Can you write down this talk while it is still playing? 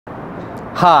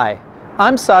Hi,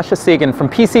 I'm Sasha Segan from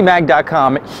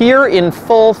PCMag.com, here in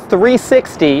full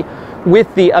 360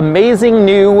 with the amazing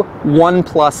new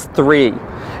OnePlus 3.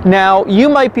 Now, you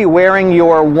might be wearing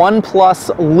your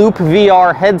OnePlus Loop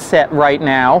VR headset right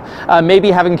now, maybe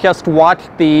having just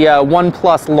watched the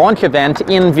OnePlus launch event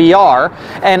in VR,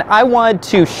 and I wanted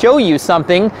to show you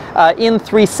something in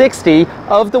 360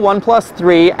 of the OnePlus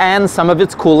 3 and some of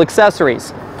its cool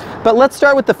accessories. But let's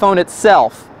start with the phone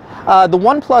itself. The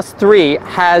OnePlus 3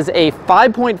 has a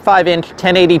 5.5-inch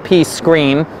 1080p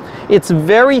screen. It's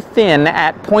very thin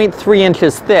at 0.3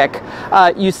 inches thick.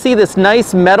 You see this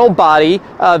nice metal body,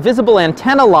 visible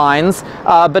antenna lines,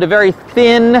 but a very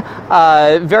thin,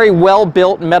 very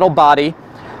well-built metal body.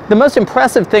 The most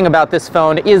impressive thing about this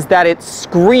phone is that it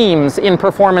screams in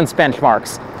performance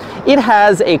benchmarks. It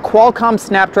has a Qualcomm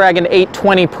Snapdragon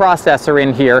 820 processor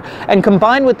in here, and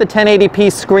combined with the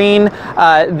 1080p screen,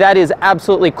 that is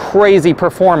absolutely crazy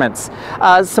performance.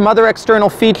 Some other external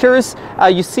features,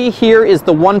 you see here is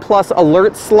the OnePlus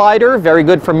alert slider, very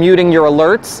good for muting your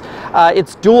alerts.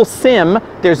 It's dual SIM,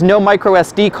 there's no micro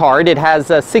SD card, it has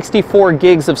 64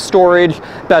 gigs of storage,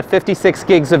 about 56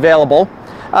 gigs available.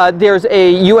 There's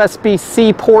a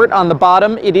USB-C port on the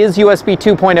bottom. It is USB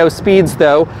 2.0 speeds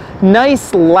though.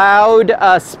 Nice loud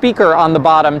speaker on the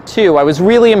bottom too. I was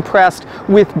really impressed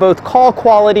with both call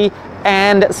quality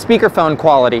and speakerphone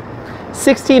quality.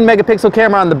 16 megapixel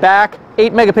camera on the back,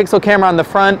 8 megapixel camera on the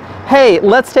front. Hey,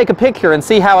 let's take a picture and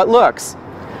see how it looks.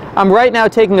 I'm right now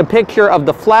taking a picture of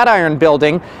the Flatiron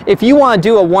building. If you want to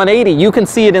do a 180, you can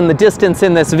see it in the distance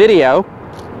in this video.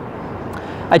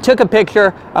 I took a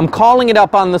picture, I'm calling it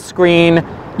up on the screen.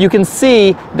 You can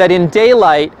see that in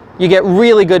daylight, you get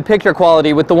really good picture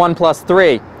quality with the OnePlus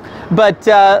 3. But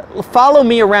follow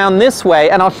me around this way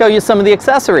and I'll show you some of the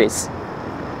accessories.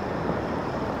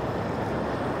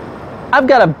 I've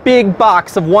got a big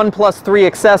box of OnePlus 3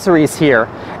 accessories here.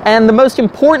 And the most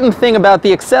important thing about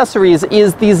the accessories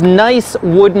is these nice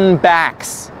wooden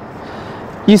backs.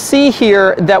 You see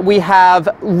here that we have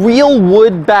real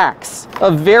wood backs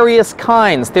of various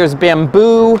kinds. There's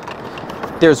bamboo,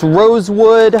 there's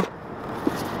rosewood,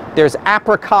 there's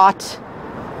apricot.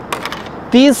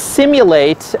 These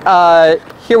simulate,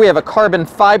 here we have a carbon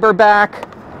fiber back,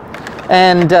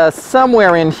 and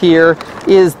somewhere in here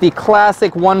is the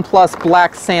classic OnePlus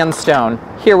black sandstone.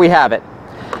 Here we have it.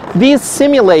 These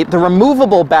simulate the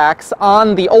removable backs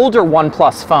on the older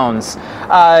OnePlus phones.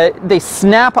 They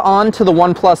snap onto the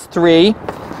OnePlus 3.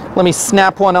 Let me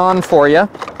snap one on for you.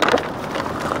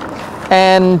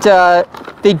 And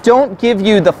they don't give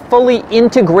you the fully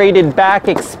integrated back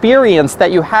experience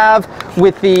that you have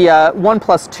with the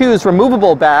OnePlus 2's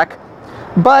removable back,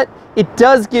 but it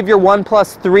does give your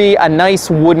OnePlus 3 a nice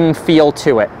wooden feel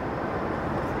to it.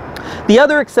 The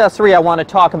other accessory I want to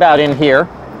talk about in here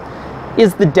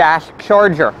is the dash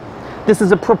charger. This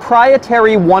is a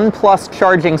proprietary OnePlus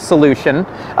charging solution.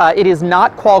 It is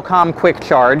not Qualcomm Quick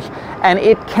Charge, and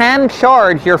it can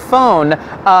charge your phone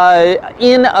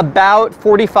in about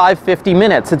 45-50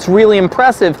 minutes. It's really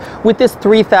impressive with this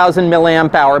 3,000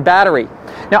 milliamp hour battery.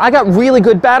 Now, I got really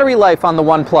good battery life on the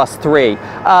OnePlus 3.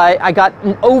 I got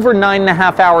over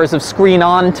 9.5 hours of screen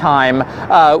on time,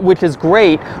 which is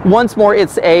great. Once more,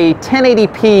 it's a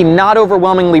 1080p, not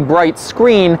overwhelmingly bright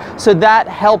screen, so that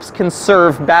helps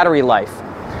conserve battery life.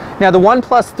 Now, the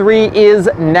OnePlus 3 is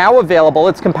now available.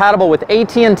 It's compatible with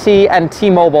AT&T and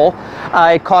T-Mobile.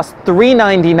 It costs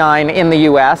 $399 in the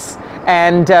US,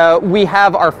 and we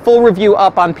have our full review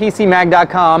up on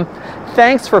PCMag.com.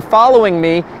 Thanks for following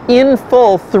me in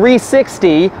full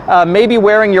 360, maybe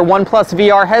wearing your OnePlus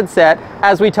VR headset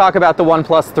as we talk about the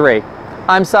OnePlus 3.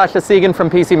 I'm Sasha Segan from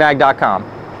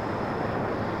PCMag.com.